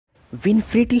win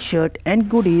free t-shirt and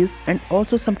goodies and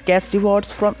also some cash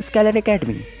rewards from Scalar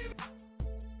Academy.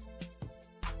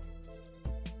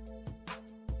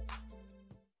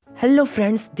 Hello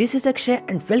friends, this is Akshay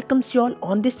and welcomes you all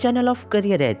on this channel of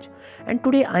Career Edge. And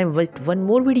today I am with one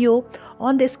more video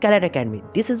on the Scalar Academy.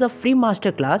 This is a free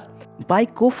masterclass by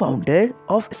co-founder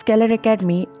of Scalar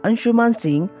Academy, Anshuman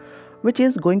Singh, which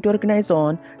is going to organize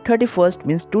on 31st,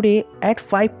 means today at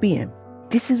 5 p.m.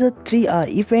 This is a 3-hour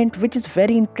event which is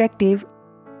very interactive.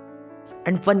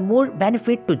 And one more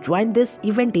benefit to join this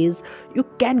event is you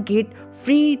can get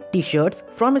free t-shirts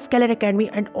from Scalar Academy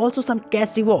and also some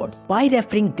cash rewards by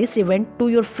referring this event to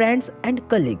your friends and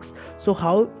colleagues. So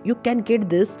how you can get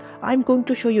this, I'm going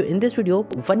to show you in this video.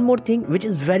 One more thing which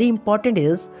is very important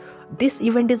is this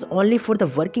event is only for the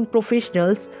working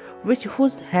professionals who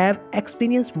have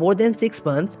experience more than 6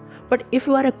 months. But if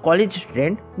you are a college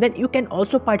student, then you can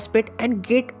also participate and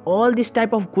get all this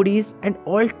type of goodies and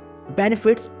all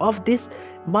benefits of this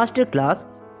masterclass.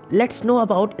 Let's know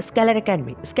about Scalar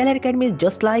Academy. Scalar Academy is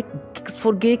just like Gigs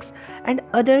for Gigs and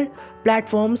other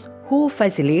platforms who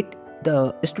facilitate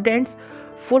the students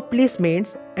for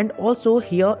placements, and also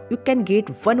here you can get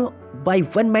one by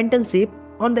one mentorship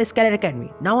on the Scalar Academy.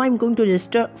 Now I'm going to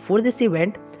register for this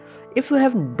event. If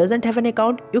you doesn't have an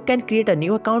account, you can create a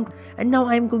new account, and now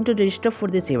I'm going to register for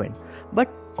this event. But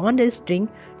on registering,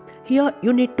 here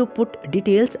you need to put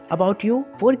details about you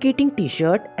for getting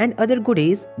t-shirt and other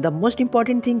goodies. The most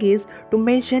important thing is to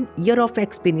mention year of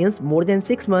experience more than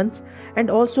 6 months, and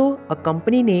also a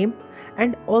company name,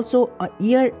 and also a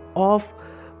year of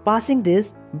passing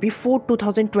this before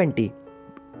 2020,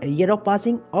 a year of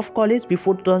passing of college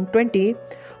before 2020,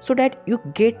 so that you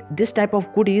get this type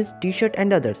of goodies, t-shirt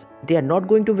and others. They are not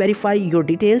going to verify your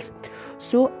details.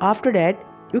 So after that,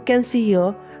 you can see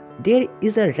here there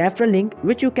is a referral link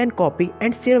which you can copy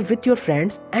and share with your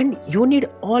friends, and you need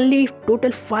only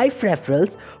total 5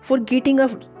 referrals for getting a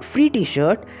free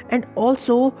t-shirt and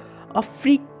also a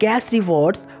free cash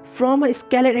rewards from a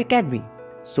Scalar Academy.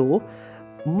 So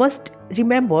must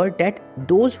remember that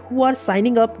those who are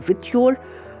signing up with your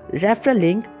referral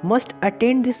link must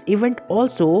attend this event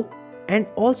also, and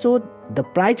also the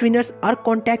prize winners are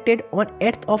contacted on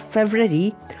 8th of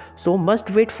February, so must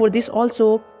wait for this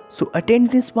also. So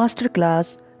attend this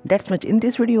masterclass. That's much in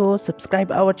this video.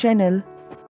 Subscribe our channel.